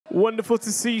Wonderful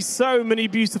to see so many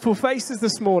beautiful faces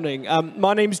this morning.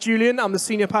 My name is Julian. I'm the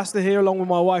senior pastor here along with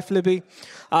my wife, Libby.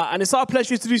 And it's our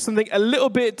pleasure to do something a little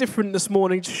bit different this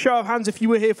morning. To show of hands, if you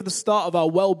were here for the start of our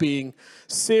Wellbeing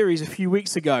series a few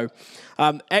weeks ago.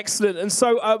 Excellent. And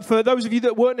so for those of you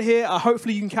that weren't here,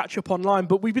 hopefully you can catch up online.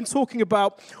 But we've been talking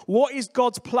about what is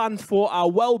God's plan for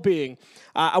our well-being.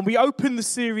 And we opened the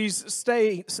series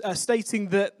stating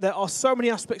that there are so many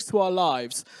aspects to our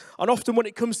lives. And often when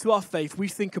it comes to our faith, we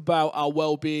think about our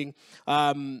well-being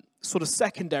sort of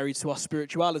secondary to our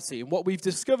spirituality. And what we've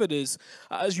discovered is,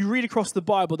 as you read across the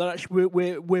Bible, that actually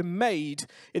we're made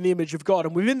in the image of God.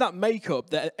 And within that makeup,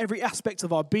 that every aspect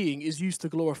of our being is used to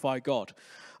glorify God.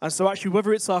 And so actually,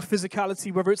 whether it's our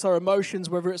physicality, whether it's our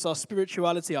emotions, whether it's our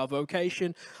spirituality, our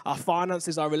vocation, our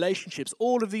finances, our relationships,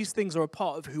 all of these things are a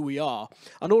part of who we are.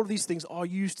 And all of these things are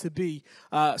used to be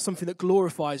something that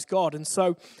glorifies God. And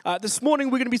so this morning,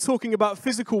 we're going to be talking about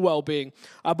physical well-being.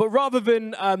 But rather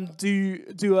than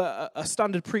do a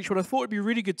standard preach, what I thought would be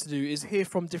really good to do is hear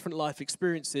from different life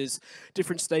experiences,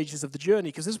 different stages of the journey.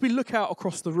 Because as we look out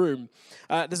across the room,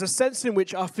 there's a sense in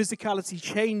which our physicality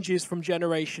changes from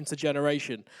generation to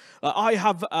generation. I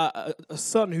have a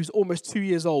son who's almost 2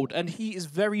 years old, and he is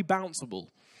very bounceable.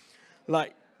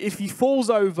 Like, if he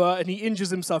falls over and he injures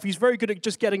himself, he's very good at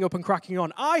just getting up and cracking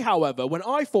on. I, however, when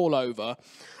I fall over,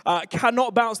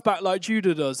 cannot bounce back like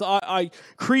Judah does. I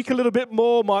creak a little bit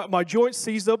more. My joints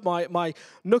seize up. My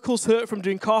knuckles hurt from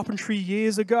doing carpentry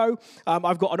years ago.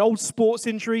 I've got an old sports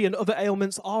injury, and other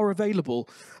ailments are available.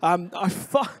 I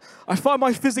find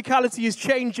my physicality is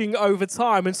changing over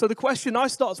time. And so the question I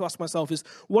start to ask myself is,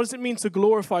 what does it mean to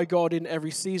glorify God in every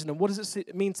season? And what does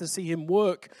it mean to see him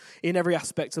work in every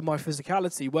aspect of my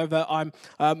physicality, whether I'm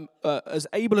as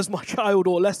able as my child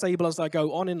or less able as I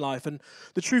go on in life? And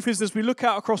the truth is, as we look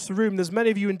out across the room, there's many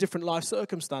of you in different life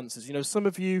circumstances. You know, some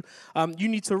of you, you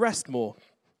need to rest more.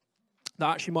 That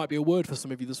actually might be a word for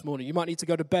some of you this morning. You might need to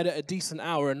go to bed at a decent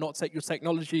hour and not take your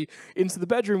technology into the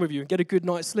bedroom with you and get a good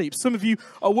night's sleep. Some of you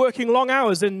are working long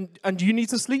hours and you need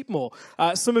to sleep more.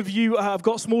 Some of you have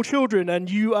got small children and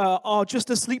you are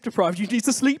just as sleep deprived. You need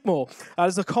to sleep more.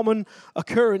 There's a common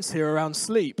occurrence here around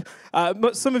sleep.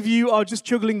 But some of you are just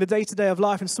juggling the day-to-day of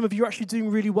life, and some of you are actually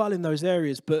doing really well in those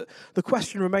areas. But the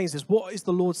question remains is, what is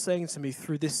the Lord saying to me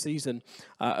through this season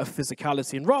of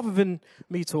physicality? And rather than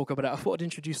me talk about it, I thought I'd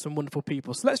introduce some wonderful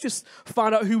people. So let's just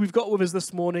find out who we've got with us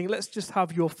this morning. Let's just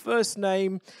have your first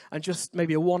name and just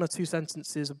maybe a 1 or 2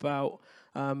 sentences about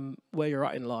where you're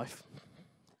at in life.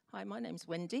 Hi, my name's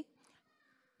Wendy,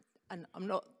 and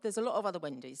there's a lot of other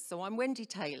Wendys, so I'm Wendy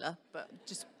Taylor, but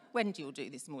just Wendy will do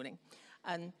this morning.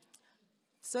 And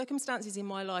circumstances in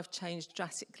my life changed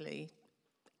drastically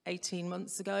 18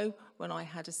 months ago when I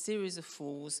had a series of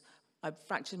falls. I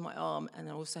fractured my arm, and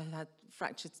I also had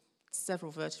fractured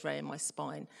several vertebrae in my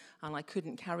spine, and I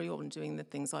couldn't carry on doing the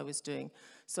things I was doing.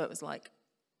 So it was like,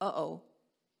 uh-oh,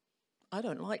 I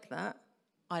don't like that.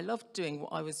 I loved doing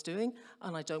what I was doing,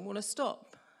 and I don't want to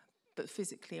stop. But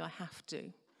physically, I have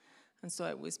to. And so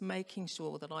it was making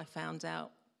sure that I found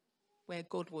out where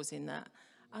God was in that.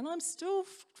 And I'm still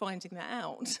finding that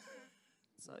out.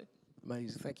 So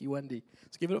amazing. Thank you, Wendy.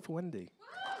 Let's give it up for Wendy.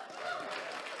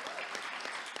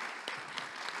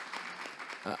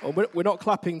 We're not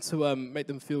clapping to make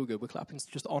them feel good. We're clapping to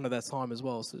just honor their time as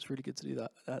well. So it's really good to do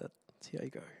that.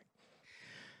 Tiago.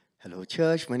 Hello,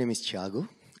 church. My name is Thiago.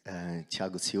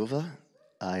 Thiago Silva.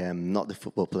 I am not the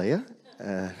football player.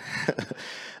 I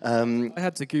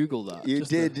had to Google that. You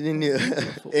did, didn't you?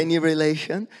 Any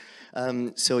relation?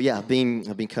 So yeah, I've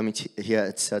been coming here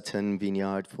at Sutton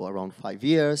Vineyard for around 5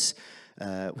 years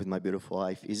with my beautiful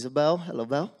wife Isabel. Hello,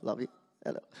 Belle. Love you.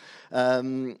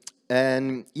 Hello.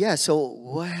 And yeah, so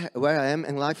where I am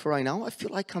in life right now, I feel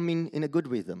like I'm in a good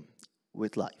rhythm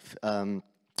with life.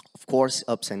 Of course,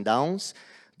 ups and downs.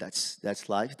 That's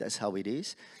life. That's how it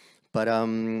is. But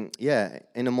yeah,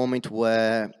 in a moment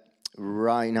where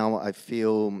right now I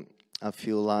feel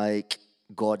like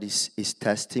God is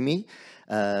testing me,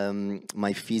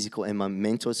 my physical and my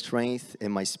mental strength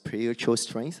and my spiritual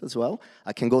strength as well.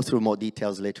 I can go through more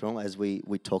details later on as we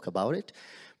talk about it.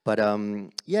 But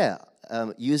yeah.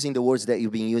 Using the words that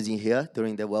you've been using here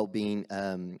during the well-being,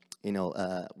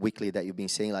 weekly that you've been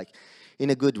saying, like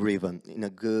in a good rhythm, in a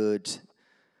good,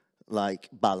 like,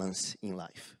 balance in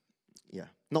life. Yeah,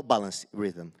 not balance,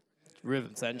 rhythm.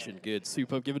 Rhythm, tension, good.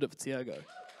 Super. Give it up for Tiago.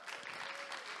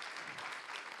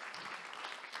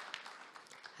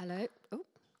 Hello. Oh,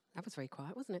 that was very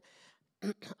quiet, wasn't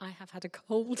it? I have had a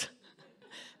cold.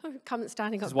 I'm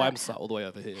standing up. That's why I'm sat all the way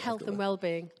over here. Health and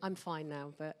well-being. I'm fine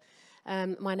now, but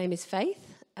my name is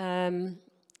Faith. I'm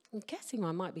guessing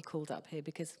I might be called up here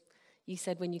because you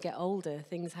said when you get older,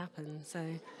 things happen. So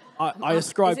I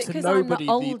ascribe is it to 'cause I'm the nobody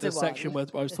older the section one?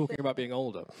 where I was talking about being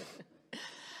older.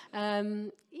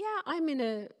 Yeah, I'm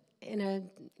in a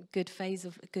good phase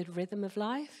of a good rhythm of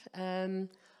life.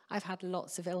 I've had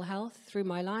lots of ill health through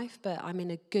my life, but I'm in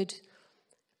a good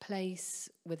place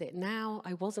with it now.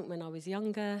 I wasn't when I was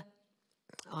younger.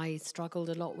 I struggled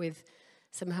a lot with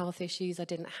some health issues. I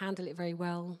didn't handle it very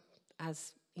well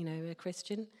as, a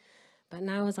Christian. But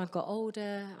now as I've got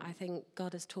older, I think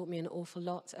God has taught me an awful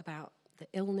lot about the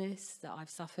illness that I've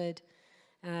suffered,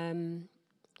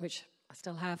 which I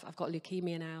still have. I've got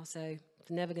leukemia now, so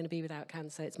I'm never going to be without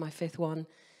cancer. It's my 5th one.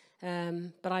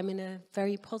 But I'm in a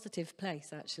very positive place,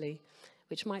 actually,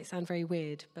 which might sound very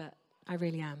weird, but I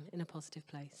really am in a positive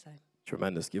place. So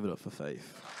Tremendous. Give it up for Faith.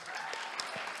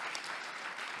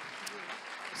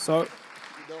 So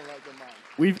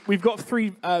we've got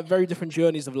 3 very different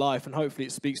journeys of life, and hopefully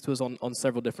it speaks to us on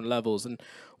several different levels. And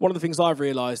one of the things I've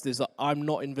realized is that I'm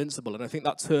not invincible, and I think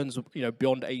that turns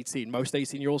beyond 18. Most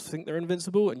 18-year-olds think they're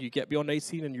invincible, and you get beyond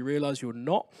 18 and you realize you're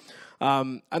not.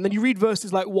 And then you read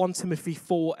verses like 1 Timothy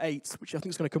 4:8, which I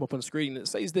think is going to come up on the screen. It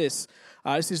says this.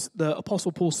 This is the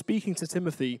Apostle Paul speaking to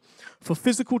Timothy. For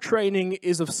physical training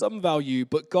is of some value,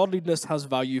 but godliness has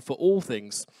value for all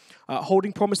things,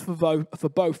 holding promise for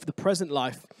both the present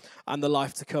life and the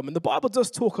life to come. And the Bible does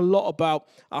talk a lot about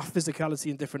our physicality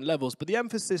in different levels, but the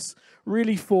emphasis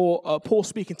really for Paul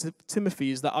speaking to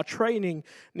Timothy is that our training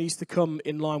needs to come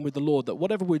in line with the Lord, that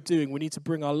whatever we're doing, we need to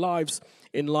bring our lives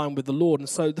in line with the Lord. And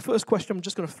so the first question I'm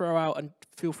just going to throw out, and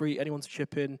feel free anyone to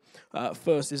chip in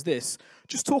first, is this.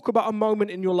 Just talk about a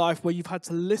moment in your life where you've had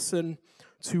to listen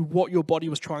to what your body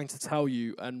was trying to tell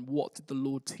you, and what did the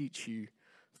Lord teach you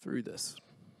through this?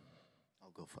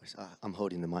 I'll go first. I'm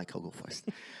holding the mic. I'll go first.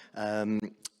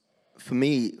 For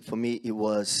me, it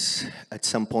was at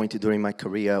some point during my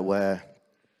career where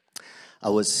I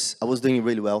was doing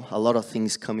really well. A lot of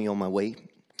things coming on my way,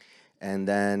 and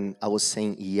then I was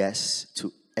saying yes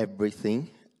to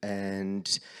everything. And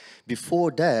before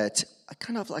that,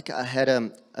 I had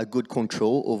a good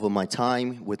control over my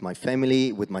time with my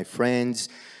family, with my friends,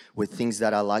 with things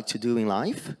that I like to do in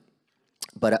life.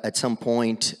 But at some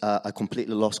point, I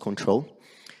completely lost control,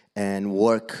 and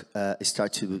work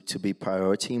started to be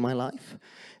priority in my life.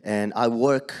 And I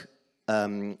work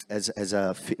as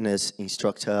a fitness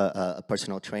instructor, a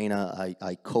personal trainer.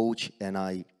 I coach and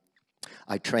I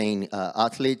train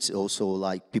athletes, also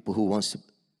like people who wants to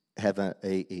have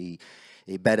a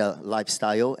better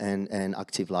lifestyle and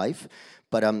active life.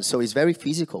 But so it's very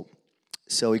physical.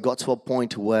 So it got to a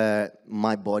point where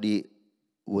my body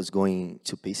was going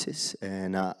to pieces,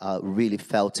 and I really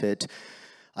felt it.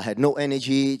 I had no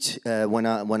energy when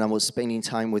I was spending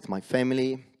time with my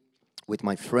family, with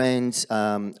my friends.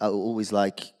 I always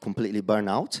completely burn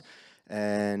out.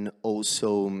 And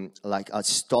also, I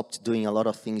stopped doing a lot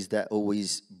of things that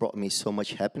always brought me so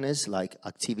much happiness, like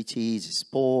activities,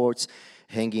 sports,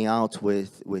 hanging out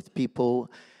with people.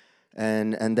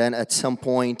 And then at some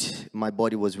point, my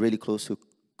body was really close to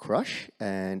crush,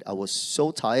 and I was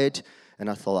so tired. And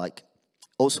I thought,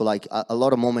 a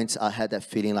lot of moments I had that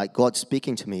feeling like God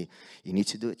speaking to me. You need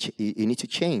to do it. You need to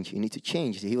change. You need to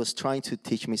change. He was trying to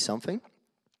teach me something.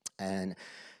 And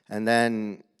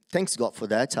then, thanks God for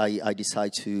that, I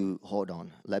decided to, hold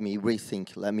on, let me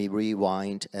rethink, let me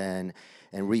rewind and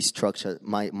restructure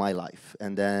my life.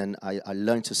 And then I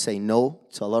learned to say no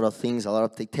to a lot of things, a lot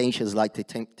of temptations,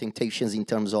 temptations in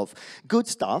terms of good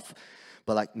stuff.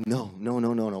 But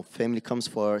no. Family comes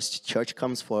first, church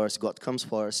comes first, God comes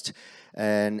first,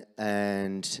 and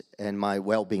my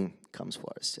well-being comes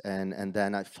first. And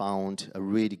then I found a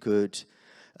really good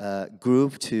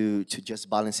group to just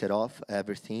balance it off,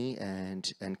 everything,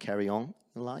 and carry on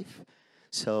in life.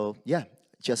 So yeah,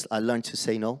 I learned to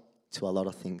say no to a lot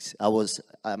of things.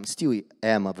 I'm still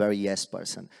a very yes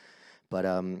person, but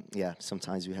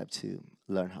sometimes we have to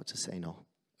learn how to say no.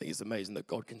 I think it's amazing that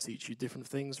God can teach you different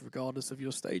things regardless of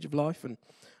your stage of life. And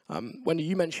Wendy,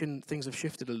 you mentioned things have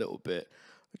shifted a little bit.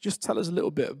 Just tell us a little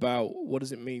bit about what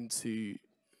does it mean to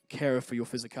care for your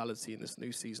physicality in this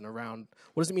new season around.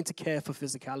 What does it mean to care for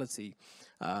physicality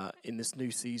in this new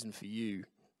season for you?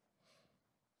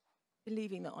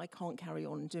 Believing that I can't carry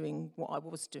on doing what I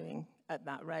was doing at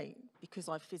that rate because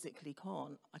I physically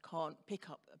can't. I can't pick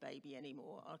up a baby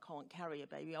anymore. I can't carry a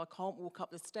baby. I can't walk up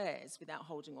the stairs without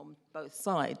holding on both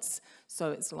sides.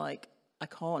 So it's like I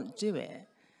can't do it.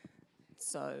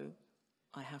 So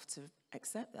I have to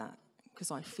accept that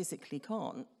because I physically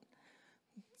can't.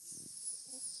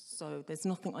 So there's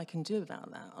nothing I can do about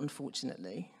that,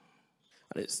 unfortunately.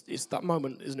 And it's that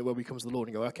moment, isn't it, where we come to the Lord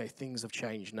and go, okay, things have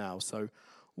changed now. So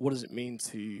what does it mean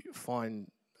to find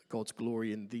God's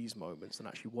glory in these moments, and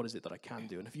actually what is it that I can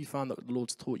do? And have you found that the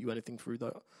Lord's taught you anything through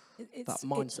that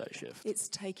mindset shift? It's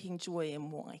taking joy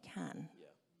in what I can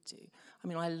do. I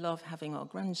mean, I love having our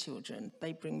grandchildren.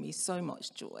 They bring me so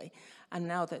much joy. And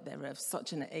now that they're of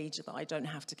such an age that I don't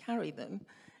have to carry them,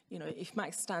 you know, if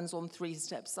Max stands on 3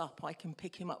 steps up, I can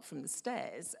pick him up from the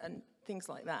stairs and things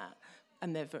like that.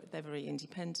 And they're very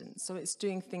independent. So it's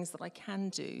doing things that I can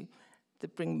do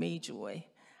that bring me joy,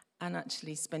 and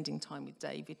actually spending time with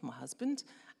David, my husband,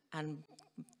 and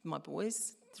my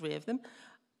boys, 3 of them.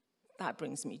 That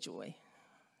brings me joy.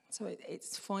 So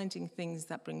it's finding things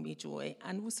that bring me joy,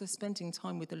 and also spending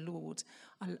time with the Lord.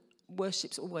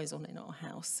 Worship's always on in our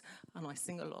house, and I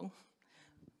sing along.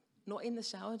 Not in the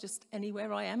shower, just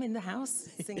anywhere I am in the house,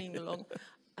 singing along.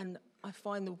 And I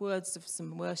find the words of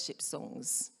some worship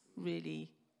songs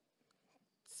really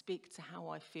speak to how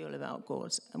I feel about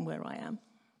God and where I am.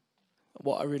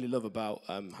 What I really love about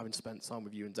having spent time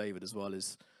with you and David as well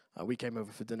is we came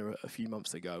over for dinner a few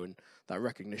months ago, and that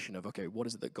recognition of, okay, what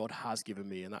is it that God has given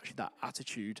me? And actually that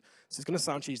attitude, so it's going to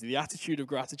sound cheesy, the attitude of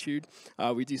gratitude,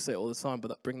 we do say it all the time,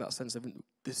 but bring that sense of,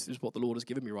 this is what the Lord has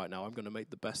given me right now. I'm going to make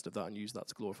the best of that and use that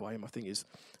to glorify him, I think is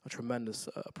a tremendous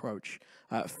approach.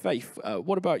 Faith,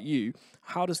 what about you?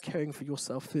 How does caring for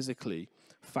yourself physically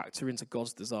factor into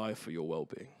God's desire for your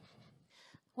well-being?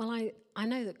 Well, I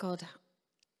know that God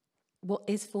what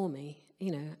is for me,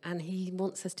 you know, and he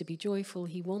wants us to be joyful,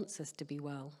 he wants us to be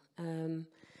well.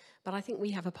 But I think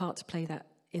we have a part to play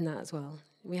in that as well.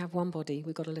 We have one body,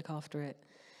 we've got to look after it.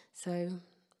 So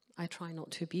I try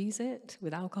not to abuse it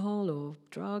with alcohol or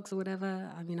drugs or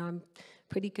whatever. I mean, I'm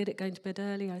pretty good at going to bed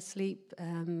early, I sleep,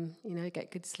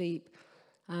 get good sleep.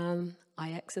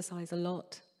 I exercise a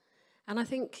lot. And I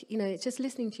think, you know, it's just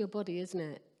listening to your body, isn't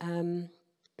it?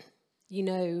 You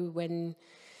know when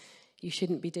you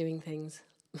shouldn't be doing things.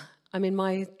 I mean,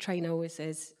 my trainer always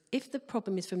says, if the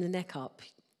problem is from the neck up,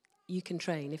 you can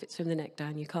train. If it's from the neck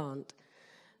down, you can't.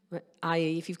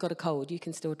 I.e., if you've got a cold, you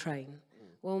can still train.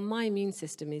 Well, my immune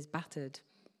system is battered.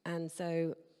 And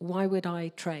so why would I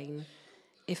train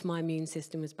if my immune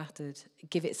system was battered?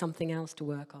 Give it something else to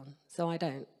work on. So I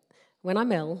don't. When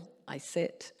I'm ill, I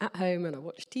sit at home and I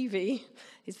watch TV.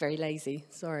 It's very lazy,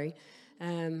 sorry.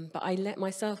 But I let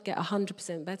myself get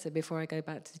 100% better before I go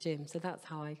back to the gym. So that's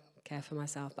how I care for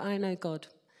myself. But I know God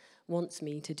wants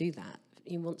me to do that.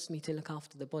 He wants me to look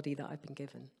after the body that I've been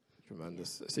given.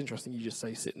 Tremendous. It's interesting you just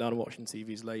say sitting down and watching TV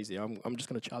is lazy. I'm just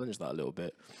going to challenge that a little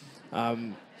bit.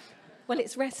 Well,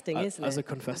 it's resting, isn't it? As a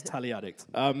confessed tally addict.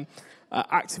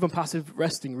 Active and passive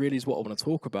resting really is what I want to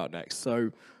talk about next.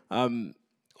 So,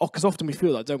 because often we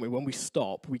feel that, don't we? When we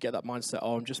stop, we get that mindset,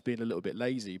 oh, I'm just being a little bit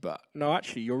lazy. But no,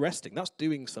 actually, you're resting. That's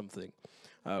doing something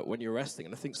when you're resting.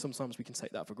 And I think sometimes we can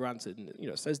take that for granted. And, you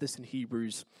know, it says this in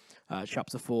Hebrews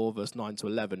chapter 4, verse 9 to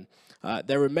 11.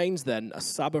 There remains then a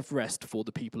Sabbath rest for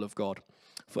the people of God.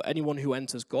 For anyone who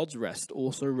enters God's rest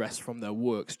also rests from their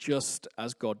works, just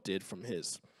as God did from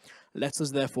his. Let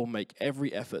us therefore make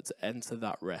every effort to enter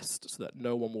that rest, so that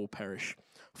no one will perish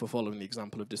for following the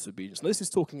example of disobedience. Now, this is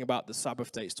talking about the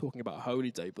Sabbath day, it's talking about a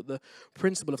holy day, but the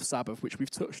principle of Sabbath, which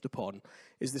we've touched upon,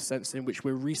 is the sense in which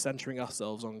we're recentering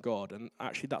ourselves on God. And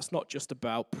actually, that's not just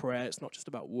about prayer, it's not just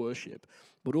about worship,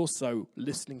 but also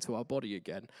listening to our body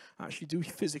again. Actually, do we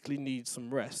physically need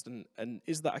some rest? And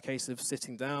is that a case of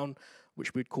sitting down,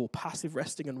 which we'd call passive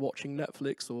resting and watching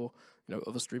Netflix, or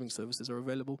other streaming services are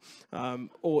available,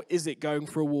 or is it going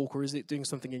for a walk, or is it doing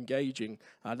something engaging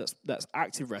that's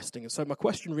active resting? And so my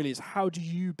question really is, how do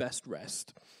you best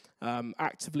rest?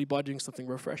 Actively by doing something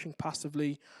refreshing,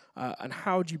 passively, and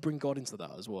how do you bring God into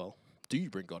that as well? Do you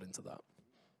bring God into that?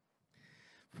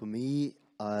 For me,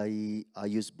 I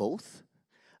use both.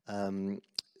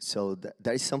 So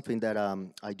that is something that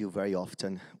I do very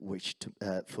often, which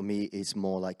for me is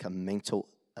more like a mental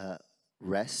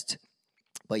rest,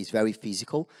 but it's very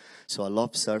physical. So I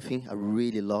love surfing. I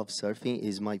really love surfing.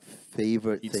 It's my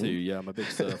favorite thing. Me too, yeah, I'm a big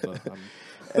surfer.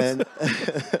 And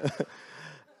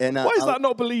why is that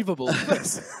not believable?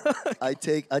 I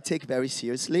take very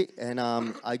seriously, and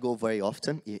I go very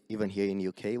often, even here in the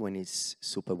UK when it's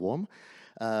super warm.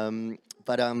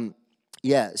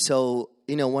 Yeah, so,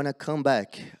 when I come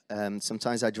back,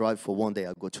 sometimes I drive for one day.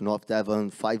 I go to North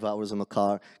Devon, 5 hours in the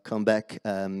car, come back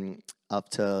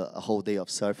after a whole day of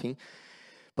surfing.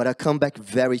 But I come back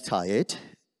very tired,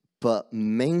 but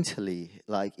mentally,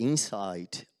 like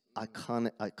inside, I can't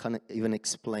even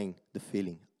explain the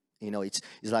feeling. It's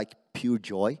like pure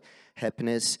joy,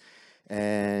 happiness,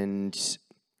 and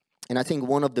I think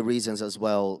one of the reasons as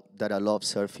well that I love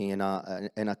surfing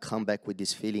and I come back with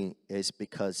this feeling is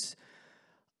because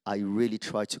I really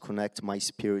try to connect my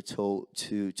spiritual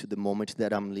to the moment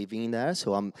that I'm living in there.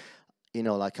 So I'm,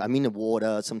 like I'm in the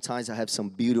water. Sometimes I have some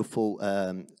beautiful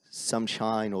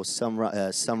sunshine or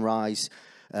sunrise,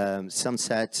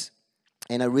 sunsets,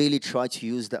 and I really try to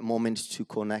use that moment to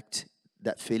connect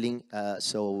that feeling. There's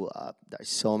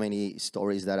so many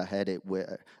stories that I had it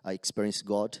where I experienced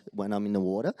God when I'm in the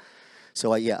water.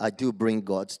 So I do bring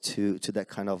God to that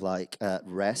kind of like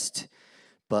rest,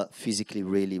 but physically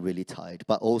really, really tired.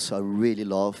 But also I really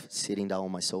love sitting down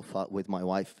on my sofa with my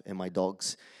wife and my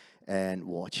dogs and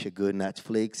watch a good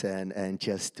Netflix and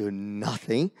just do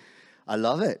nothing. I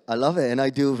love it. And I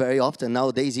do very often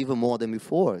nowadays, even more than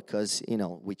before, because,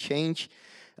 we change.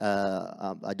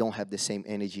 I don't have the same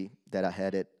energy that I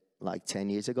had it like 10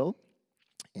 years ago,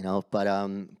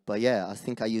 but yeah, I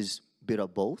think I use a bit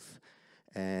of both.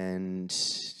 And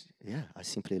yeah, I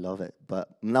simply love it. But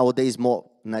nowadays, more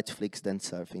Netflix than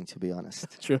surfing, to be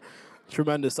honest. Sure.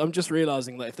 Tremendous. I'm just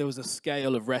realizing that if there was a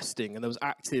scale of resting and there was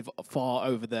active far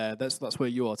over there, that's where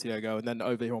you are, Tiago, and then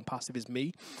over here on passive is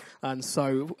me. And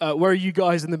so, where are you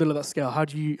guys in the middle of that scale? How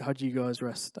do you guys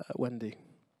rest, Wendy?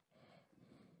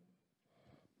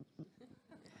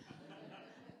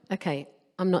 Okay,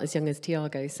 I'm not as young as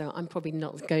Tiago, so I'm probably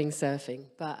not going surfing.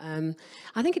 But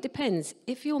I think it depends.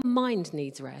 If your mind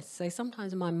needs rest, so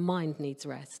sometimes my mind needs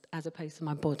rest as opposed to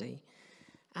my body.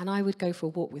 And I would go for a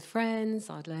walk with friends.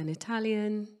 I'd learn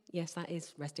Italian. Yes, that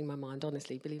is resting my mind,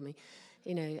 honestly, believe me.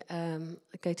 I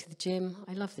go to the gym.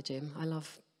 I love the gym. I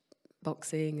love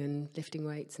boxing and lifting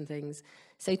weights and things.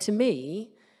 So to me,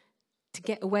 to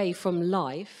get away from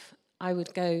life, I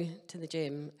would go to the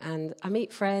gym and I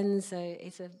meet friends. So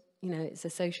it's a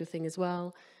social thing as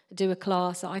well. I do a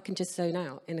class. So I can just zone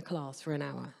out in a class for an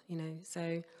hour,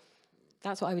 So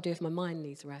that's what I would do if my mind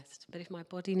needs rest. But if my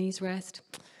body needs rest,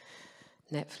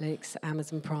 Netflix,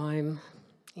 Amazon Prime,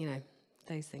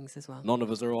 those things as well. None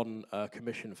of us are on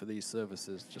commission for these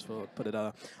services, just to put it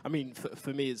out. I mean,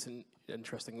 for me, it's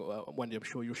interesting. Wendy, I'm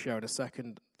sure you'll share in a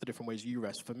second the different ways you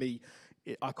rest. For me,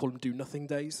 I call them do-nothing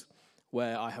days,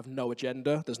 where I have no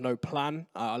agenda, there's no plan.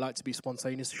 I like to be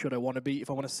spontaneous, should I want to be. If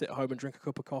I want to sit at home and drink a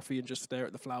cup of coffee and just stare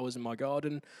at the flowers in my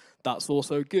garden, that's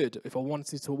also good. If I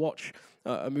wanted to watch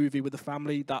a movie with the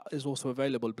family, that is also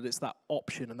available. But it's that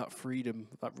option and that freedom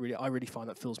that I really find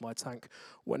that fills my tank.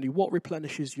 Wendy, what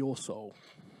replenishes your soul?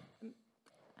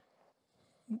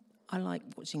 I like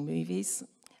watching movies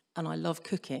and I love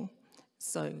cooking.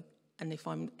 And if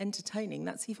I'm entertaining,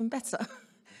 that's even better.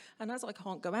 And as I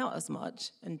can't go out as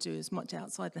much and do as much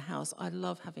outside the house, I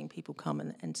love having people come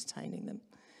and entertaining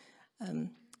them.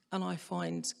 And I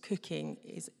find cooking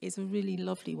is a really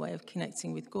lovely way of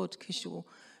connecting with God, because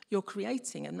you're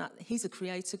creating, and that He's a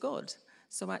creator God.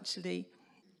 So actually,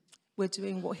 we're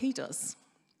doing what He does.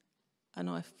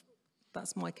 And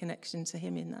that's my connection to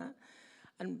Him in that.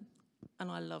 And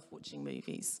I love watching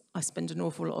movies. I spend an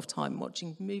awful lot of time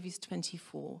watching movies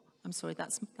 24. I'm sorry,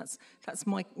 that's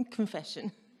my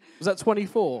confession. Was that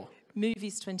 24?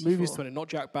 Movies 24. Movies 20, not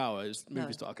Jack Bauer. It's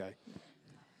movies. No. Okay.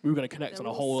 We were going to connect on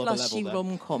a whole other level there. Slushy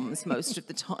rom-coms most of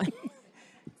the time.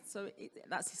 So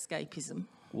that's escapism.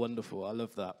 Wonderful. I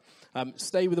love that.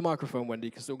 Stay with the microphone, Wendy,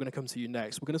 because we're going to come to you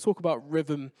next. We're going to talk about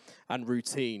rhythm and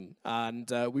routine.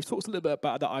 And we've talked a little bit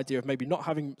about that idea of maybe not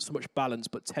having so much balance,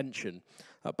 but tension.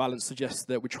 Balance suggests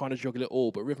that we're trying to juggle it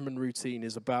all, but rhythm and routine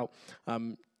is about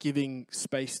giving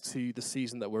space to the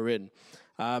season that we're in.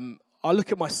 I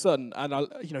look at my son, and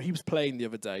he was playing the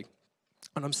other day,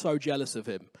 and I'm so jealous of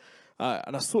him.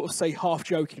 And I sort of say half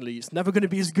jokingly, it's never going to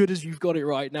be as good as you've got it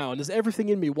right now. And there's everything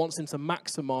in me wants him to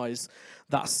maximize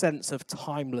that sense of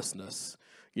timelessness.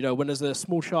 When as a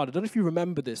small child, I don't know if you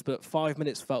remember this, but 5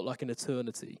 minutes felt like an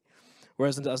eternity.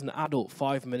 Whereas as an adult,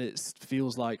 5 minutes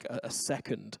feels like a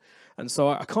second. And so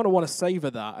I kind of want to savor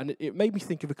that. And it made me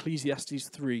think of Ecclesiastes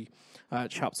 3,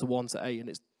 chapter 1 to 8. And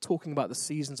it's talking about the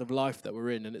seasons of life that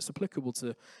we're in. And it's applicable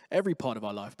to every part of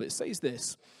our life. But it says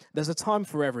this: there's a time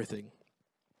for everything,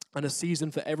 and a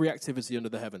season for every activity under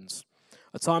the heavens.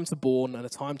 A time to born and a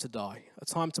time to die. A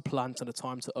time to plant and a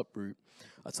time to uproot.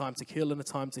 A time to kill and a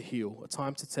time to heal. A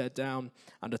time to tear down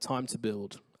and a time to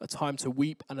build. A time to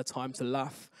weep and a time to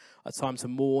laugh. A time to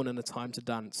mourn and a time to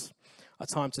dance. A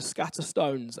time to scatter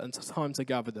stones and a time to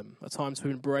gather them. A time to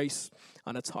embrace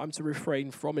and a time to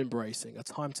refrain from embracing. A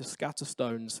time to scatter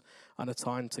stones and a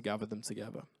time to gather them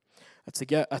together.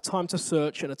 A time to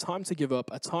search and a time to give up.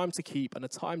 A time to keep and a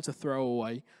time to throw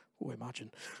away. Oh, imagine.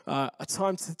 A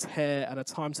time to tear and a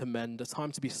time to mend. A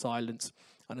time to be silent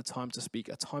and a time to speak.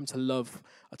 A time to love,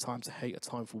 a time to hate. A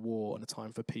time for war and a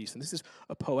time for peace. And this is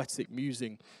a poetic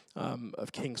musing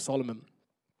of King Solomon.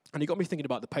 And it got me thinking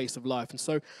about the pace of life. And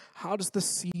so how does the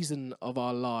season of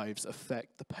our lives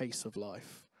affect the pace of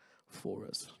life for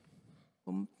us?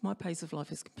 Well, my pace of life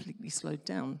has completely slowed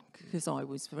down because I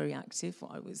was very active.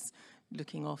 I was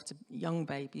looking after young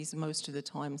babies most of the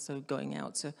time, so going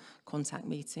out to contact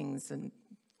meetings, and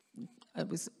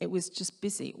it was just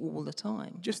busy all the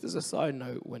time. Just as a side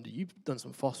note, Wendy, you've done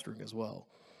some fostering as well.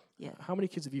 Yeah. How many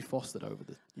kids have you fostered over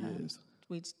the years?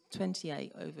 We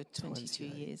 28 over 22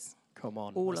 years. Come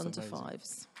on. All that's under amazing.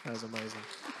 fives. That's amazing.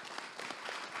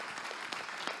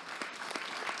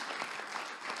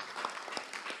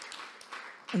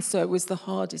 And so it was the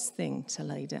hardest thing to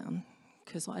lay down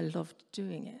because I loved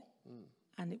doing it.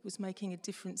 And it was making a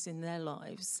difference in their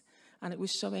lives. And it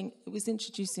was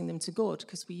introducing them to God,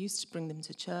 because we used to bring them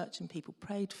to church and people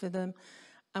prayed for them.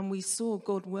 And we saw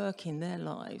God work in their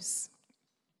lives.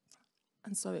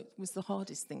 And so it was the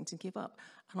hardest thing to give up.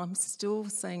 And I'm still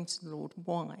saying to the Lord,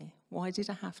 why? Why did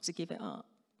I have to give it up?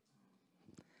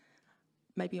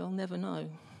 Maybe I'll never know.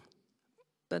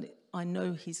 But I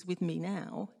know he's with me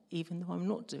now, even though I'm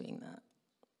not doing that.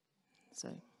 So.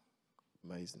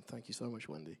 Amazing. Thank you so much,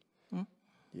 Wendy.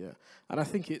 Yeah. And I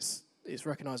think it's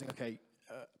recognizing, okay,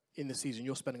 in the season,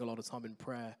 you're spending a lot of time in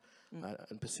prayer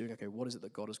and pursuing, okay, what is it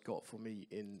that God has got for me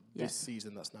in this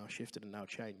season that's now shifted and now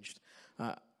changed?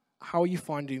 How are you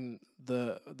finding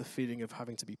the feeling of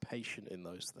having to be patient in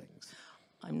those things?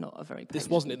 I'm not a very patient. This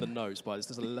wasn't in the notes, but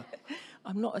there's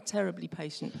I'm not a terribly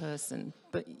patient person,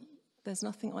 but there's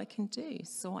nothing I can do.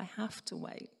 So I have to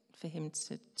wait for him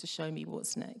to show me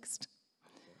what's next.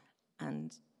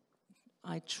 And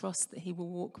I trust that he will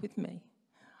walk with me.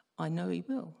 I know he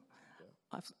will.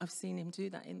 I've seen him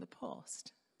do that in the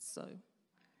past. So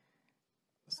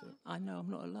I know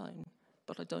I'm not alone,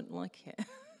 but I don't like it.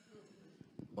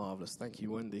 Marvellous. Thank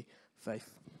you, Wendy. Faith?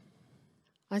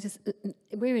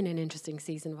 We're in an interesting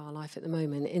season of our life at the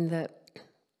moment, in that,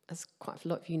 as quite a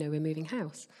lot of you know, we're moving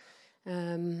house.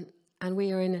 And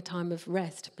we are in a time of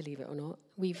rest, believe it or not.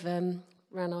 We've ran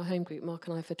our home group, Mark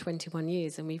and I, for 21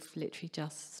 years, and we've literally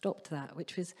just stopped that,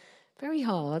 which was very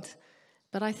hard.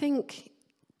 But I think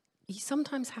you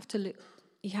sometimes have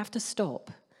to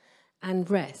stop and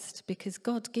rest, because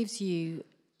God gives you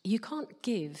can't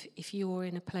give if you're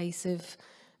in a place of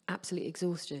absolute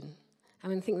exhaustion. I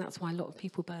mean, I think that's why a lot of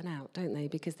people burn out, don't they?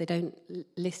 Because they don't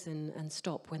listen and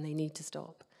stop when they need to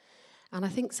stop. And I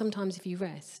think sometimes if you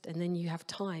rest, and then you have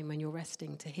time when you're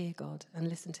resting to hear God and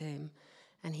listen to him,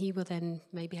 and he will then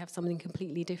maybe have something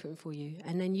completely different for you.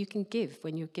 And then you can give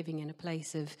when you're giving in a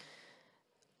place of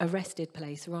a rested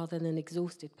place rather than an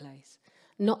exhausted place.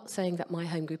 Not saying that my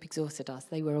home group exhausted us.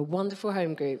 They were a wonderful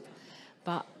home group.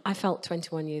 But I felt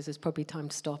 21 years was probably time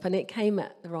to stop. And it came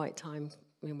at the right time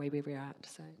when we were at.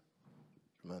 So.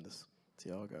 Tremendous.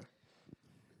 Tiago?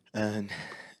 And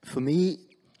for me,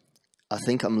 I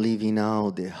think I'm living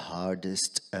now the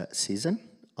hardest season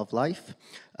of life.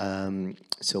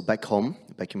 So back home,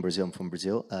 back in Brazil, I'm from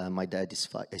Brazil, my dad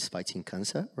is fighting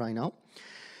cancer right now.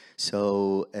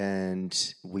 So, and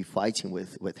we're fighting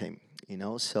with him, you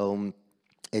know. So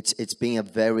it's been a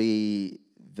very,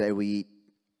 very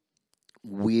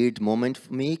weird moment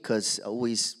for me, because I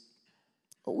always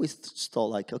thought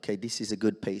like, okay, this is a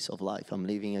good pace of life. I'm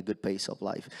living a good pace of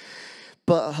life.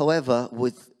 But however,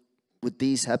 with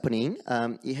this happening,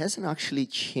 it hasn't actually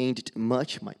changed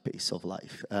much my pace of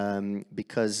life,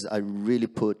 because I really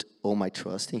put all my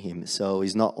trust in him. So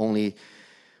it's not only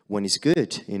when it's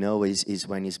good, you know, it's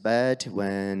when it's bad,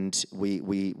 when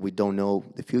we don't know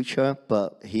the future,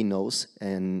 but he knows.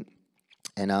 And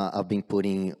I've been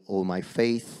putting all my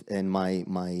faith and my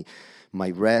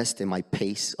rest and my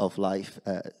pace of life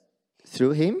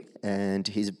through him, and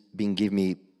he's been giving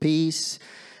me peace.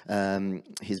 I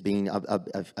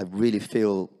really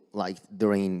feel like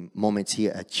during moments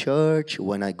here at church,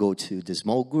 when I go to the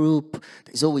small group,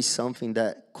 there's always something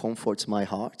that comforts my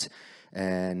heart,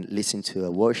 and listen to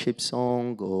a worship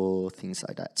song or things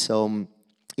like that. So,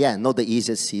 yeah, not the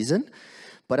easiest season,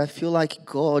 but I feel like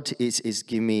God is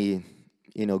giving me,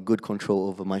 you know, good control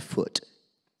over my foot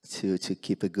to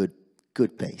keep a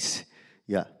good pace.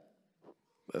 Yeah.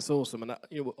 That's awesome. And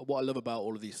you know, what I love about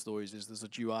all of these stories is there's a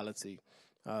duality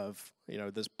of, you know,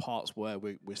 there's parts where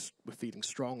we're feeling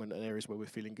strong, and areas where we're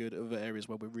feeling good, other areas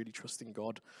where we're really trusting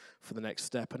God for the next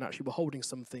step, and actually we're holding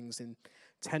some things in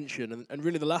tension. And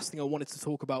really the last thing I wanted to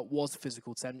talk about was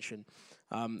physical tension.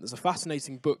 There's a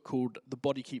fascinating book called The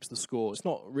Body Keeps the Score. It's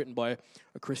not written by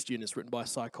a Christian, it's written by a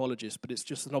psychologist, but it's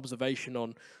just an observation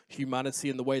on humanity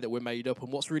and the way that we're made up.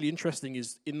 And what's really interesting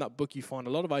is in that book you find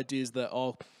a lot of ideas that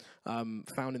are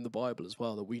found in the Bible as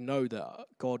well, that we know that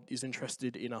God is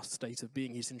interested in our state of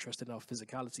being. He's interested in our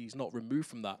physicality. He's not removed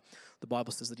from that. The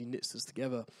Bible says that he knits us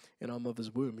together in our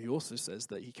mother's womb. He also says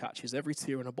that he catches every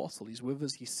tear in a bottle. He's with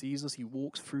us. He sees us. He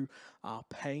walks through our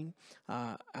pain.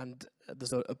 And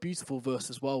there's a beautiful verse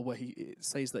as well where it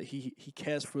says that he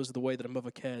cares for us the way that a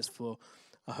mother cares for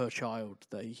her child,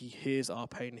 that he hears our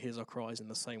pain, hears our cries in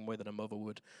the same way that a mother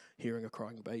would hearing a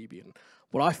crying baby. And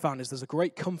what I found is there's a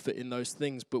great comfort in those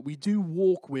things, but we do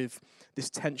walk with this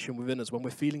tension within us. When we're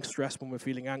feeling stressed, when we're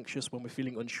feeling anxious, when we're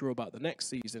feeling unsure about the next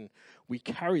season, we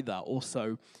carry that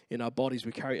also in our bodies,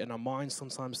 we carry it in our minds.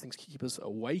 Sometimes things keep us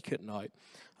awake at night.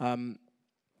 And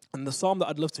the psalm that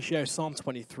I'd love to share is Psalm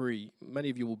 23. Many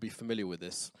of you will be familiar with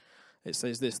this. It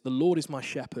says this: "The Lord is my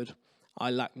shepherd, I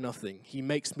lack nothing. He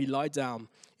makes me lie down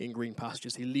in green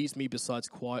pastures. He leads me beside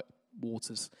quiet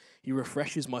waters. He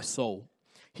refreshes my soul.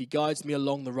 He guides me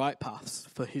along the right paths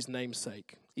for his name's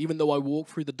sake. Even though I walk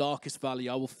through the darkest valley,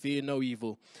 I will fear no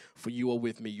evil, for you are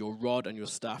with me. Your rod and your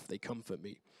staff, they comfort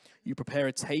me. You prepare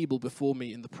a table before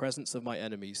me in the presence of my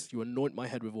enemies. You anoint my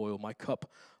head with oil. My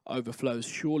cup overflows.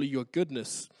 Surely your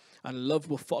goodness and love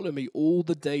will follow me all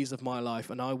the days of my life,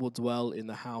 and I will dwell in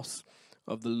the house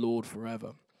of the Lord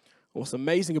forever." What's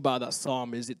amazing about that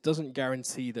psalm is it doesn't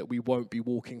guarantee that we won't be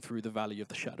walking through the valley of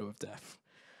the shadow of death.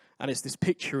 And it's this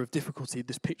picture of difficulty,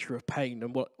 this picture of pain.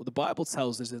 And what the Bible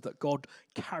tells us is that God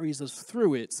carries us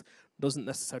through it, doesn't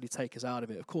necessarily take us out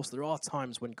of it. Of course, there are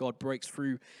times when God breaks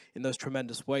through in those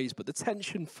tremendous ways. But the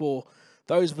tension for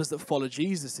those of us that follow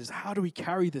Jesus is, how do we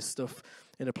carry this stuff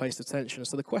in a place of tension?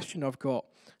 So the question I've got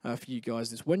for you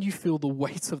guys is, when you feel the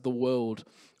weight of the world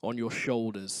on your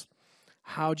shoulders,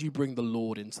 how do you bring the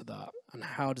Lord into that? And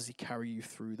how does he carry you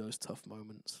through those tough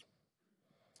moments?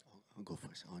 I'll go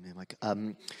first. Mike.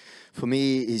 For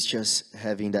me, it's just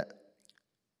having that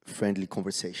friendly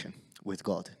conversation with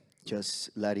God.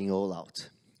 Just letting it all out.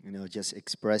 Just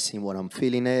expressing what I'm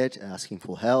feeling asking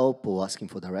for help or asking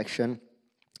for direction.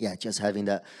 Yeah, just having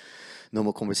that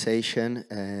normal conversation.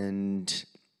 And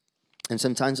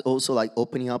sometimes also like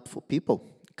opening up for people.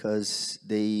 Because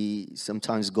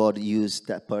sometimes God used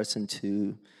that person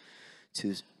to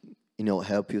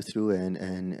help you through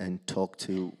and talk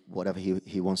to whatever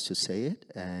he wants to say it,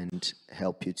 and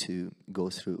help you to go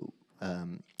through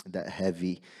that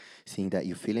heavy thing that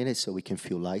you're feeling it, so we can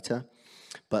feel lighter.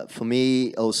 But for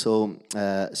me also,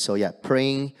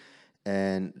 praying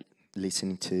and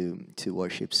listening to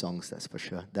worship songs, that's for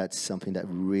sure. That's something that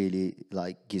really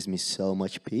gives me so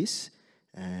much peace,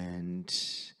 and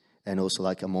also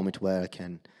a moment where I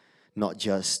can not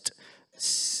just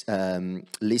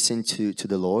listen to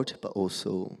the Lord, but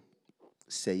also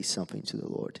say something to the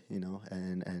Lord,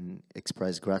 and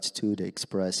express gratitude,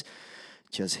 express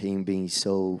just him being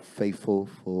so faithful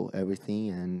for everything,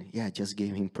 and just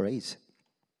give him praise.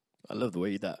 I love the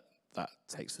way that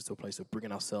takes us to a place of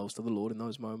bringing ourselves to the Lord in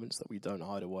those moments, that we don't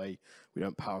hide away, we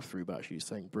don't power through, but actually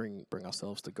saying bring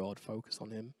ourselves to God, focus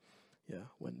on him. Yeah,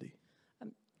 Wendy.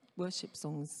 Worship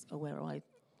songs are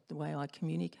the way I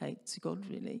communicate to God,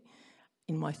 really,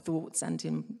 in my thoughts,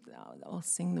 and I'll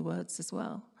sing the words as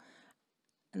well.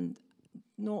 And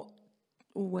not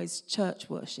always church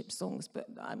worship songs, but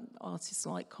artists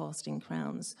like Casting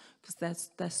Crowns, because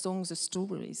their songs are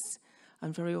stories,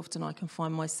 and very often I can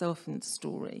find myself in the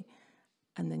story,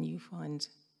 and then you find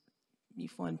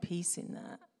peace in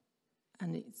that,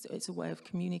 and it's a way of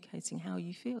communicating how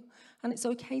you feel. And it's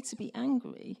okay to be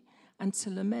angry and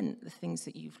to lament the things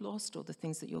that you've lost or the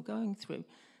things that you're going through.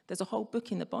 There's a whole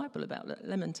book in the Bible about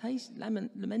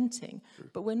lamenting,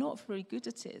 but we're not very good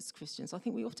at it as Christians. I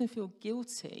think we often feel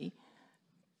guilty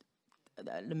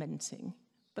lamenting,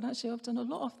 but actually I've done a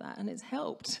lot of that, and it's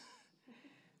helped.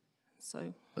 So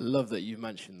I love that you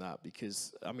mentioned that,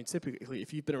 because, typically,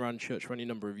 if you've been around church for any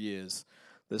number of years,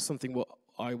 there's something what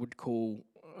I would call,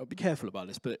 be careful about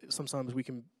this, but sometimes we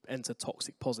can enter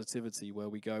toxic positivity, where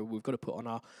we've got to put on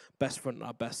our best front and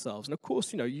our best selves. And of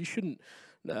course, you shouldn't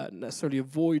necessarily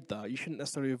avoid that. You shouldn't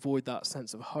necessarily avoid that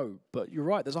sense of hope. But you're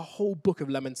right, there's a whole book of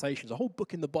Lamentations, a whole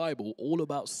book in the Bible all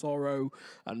about sorrow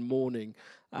and mourning.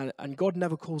 And God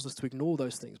never calls us to ignore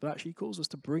those things, but actually he calls us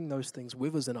to bring those things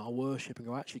with us in our worship and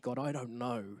go, actually, God, I don't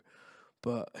know,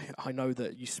 but I know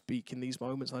that you speak in these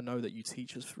moments. I know that you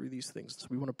teach us through these things. So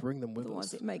we want to bring them with us.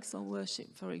 Otherwise, it makes our worship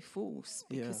very false,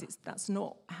 because that's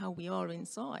not how we are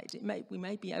inside. We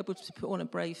may be able to put on a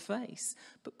brave face,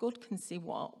 but God can see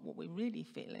what we're really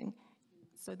feeling.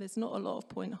 So there's not a lot of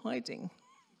point hiding.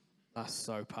 That's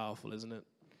so powerful, isn't it?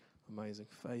 Amazing.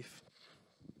 Faith.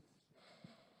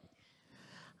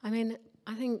 I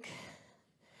think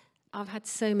I've had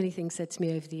so many things said to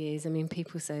me over the years.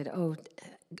 People said,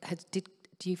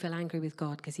 do you feel angry with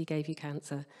God because he gave you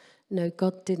cancer? No,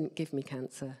 God didn't give me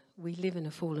cancer. We live in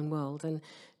a fallen world, and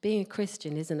being a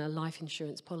Christian isn't a life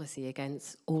insurance policy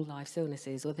against all life's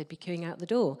illnesses, or they'd be queuing out the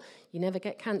door. You never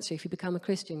get cancer if you become a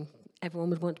Christian.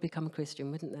 Everyone would want to become a Christian,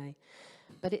 wouldn't they?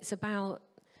 But it's about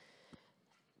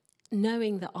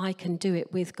knowing that I can do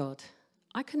it with God.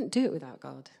 I couldn't do it without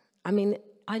God. I mean,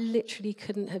 I literally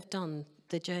couldn't have done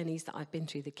the journeys that I've been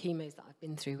through, the chemos that I've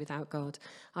been through without God.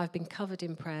 I've been covered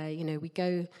in prayer. You know,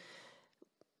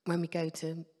 when we go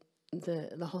to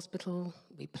the hospital,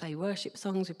 we play worship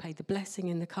songs, we play the blessing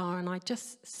in the car, and I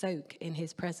just soak in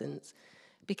his presence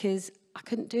because I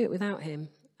couldn't do it without him.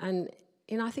 And,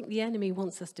 you know, I think the enemy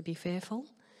wants us to be fearful.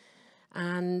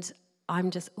 And I'm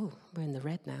just, we're in the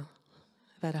red now.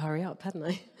 I better hurry up, hadn't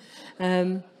I?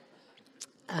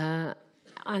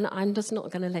 And I'm just not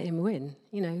going to let him win,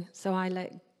 you know. So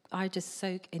I just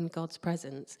soak in God's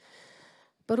presence.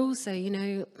 But also, you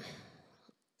know,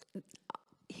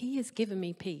 he has given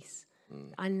me peace.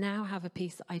 I now have a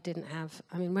peace that I didn't have.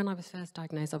 I mean, when I was first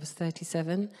diagnosed, I was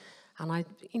 37, and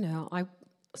I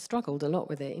struggled a lot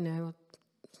with it. You know,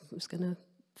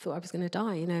 thought I was gonna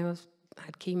die. You know, I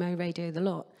had chemo, radio, the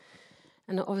lot.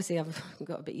 And obviously, I've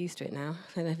got a bit used to it now.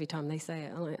 And every time they say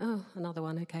it, I'm like, oh, another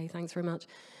one. Okay, thanks very much.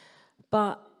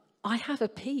 But I have a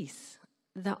peace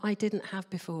that I didn't have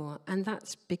before, and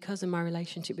that's because of my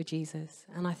relationship with Jesus.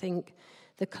 And I think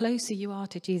the closer you are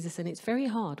to Jesus, and it's very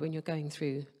hard when you're going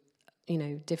through, you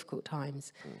know, difficult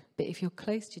times, but if you're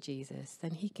close to Jesus,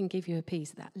 then he can give you a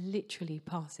peace that literally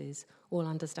passes all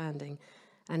understanding.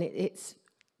 And it's,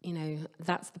 you know,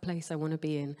 that's the place I want to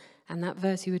be in. And that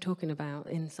verse you were talking about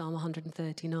in Psalm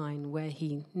 139, where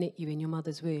he knit you in your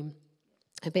mother's womb,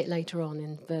 a bit later on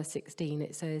in verse 16,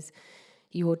 it says,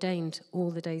 you ordained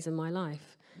all the days of my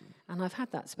life. And I've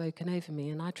had that spoken over me,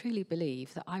 and I truly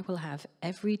believe that I will have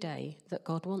every day that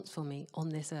God wants for me on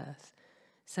this earth.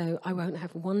 So I won't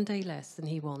have one day less than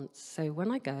he wants. So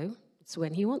when I go, it's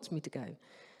when he wants me to go.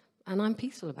 And I'm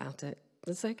peaceful about it.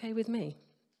 It's okay with me.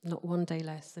 Not one day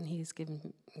less than he has given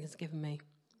me.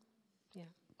 Yeah.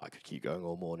 I could keep going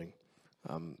all morning.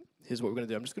 Here's what we're going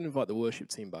to do. I'm just going to invite the worship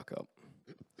team back up,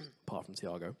 apart from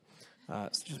Tiago.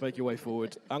 So just make your way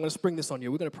forward. I'm going to spring this on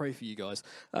you. We're going to pray for you guys.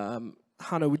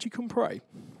 Hannah, would you come pray?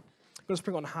 I'm going to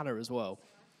spring on Hannah as well.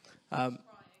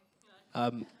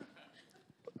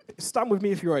 Stand with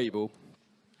me if you're able.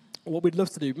 What we'd love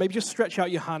to do, maybe just stretch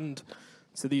out your hand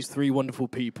to these three wonderful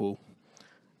people.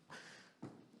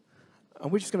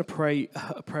 And we're just going to pray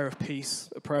a prayer of peace,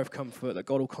 a prayer of comfort, that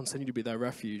God will continue to be their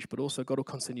refuge, but also God will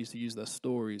continue to use their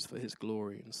stories for his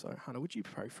glory. And so, Hannah, would you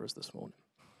pray for us this morning?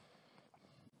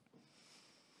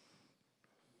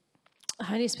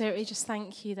 Holy Spirit, we just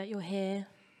thank you that you're here,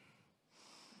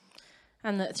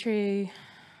 and that through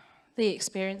the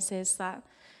experiences that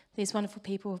these wonderful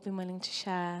people have been willing to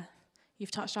share, you've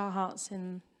touched our hearts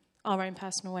in our own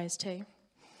personal ways too.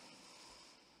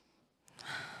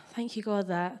 Thank you, God,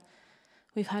 that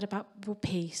we've heard about your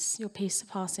peace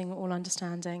surpassing all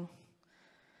understanding.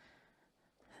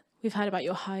 We've heard about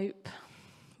your hope.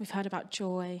 We've heard about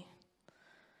joy.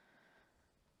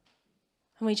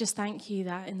 And we just thank you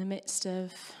that in the midst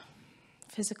of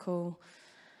physical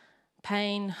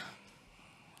pain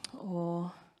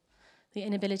or the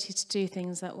inability to do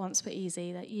things that once were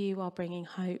easy, that you are bringing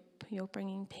hope, you're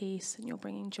bringing peace, and you're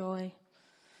bringing joy.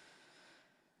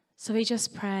 So we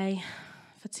just pray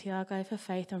for Tiago, for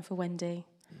Faith, and for Wendy.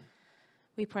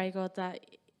 We pray, God, that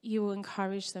you will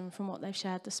encourage them from what they've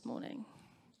shared this morning.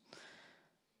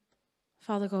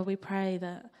 Father God, we pray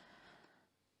that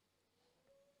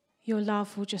your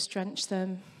love will just drench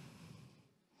them,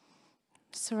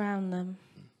 surround them.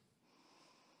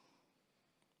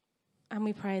 And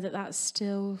we pray that that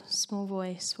still small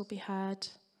voice will be heard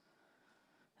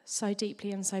so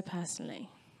deeply and so personally.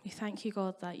 We thank you,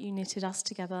 God, that you knitted us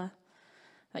together,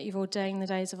 that you've ordained the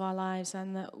days of our lives,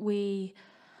 and that we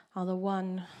are the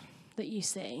one that you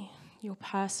see. You're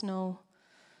personal.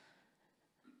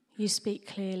 You speak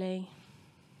clearly.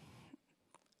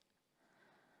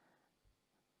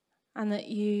 And that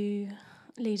you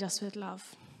lead us with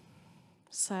love.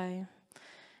 So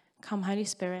come, Holy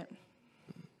Spirit,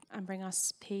 and bring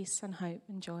us peace and hope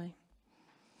and joy.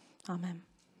 Amen.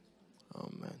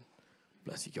 Amen.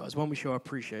 Bless you guys. Why don't we show our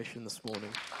appreciation this morning?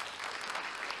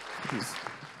 Please.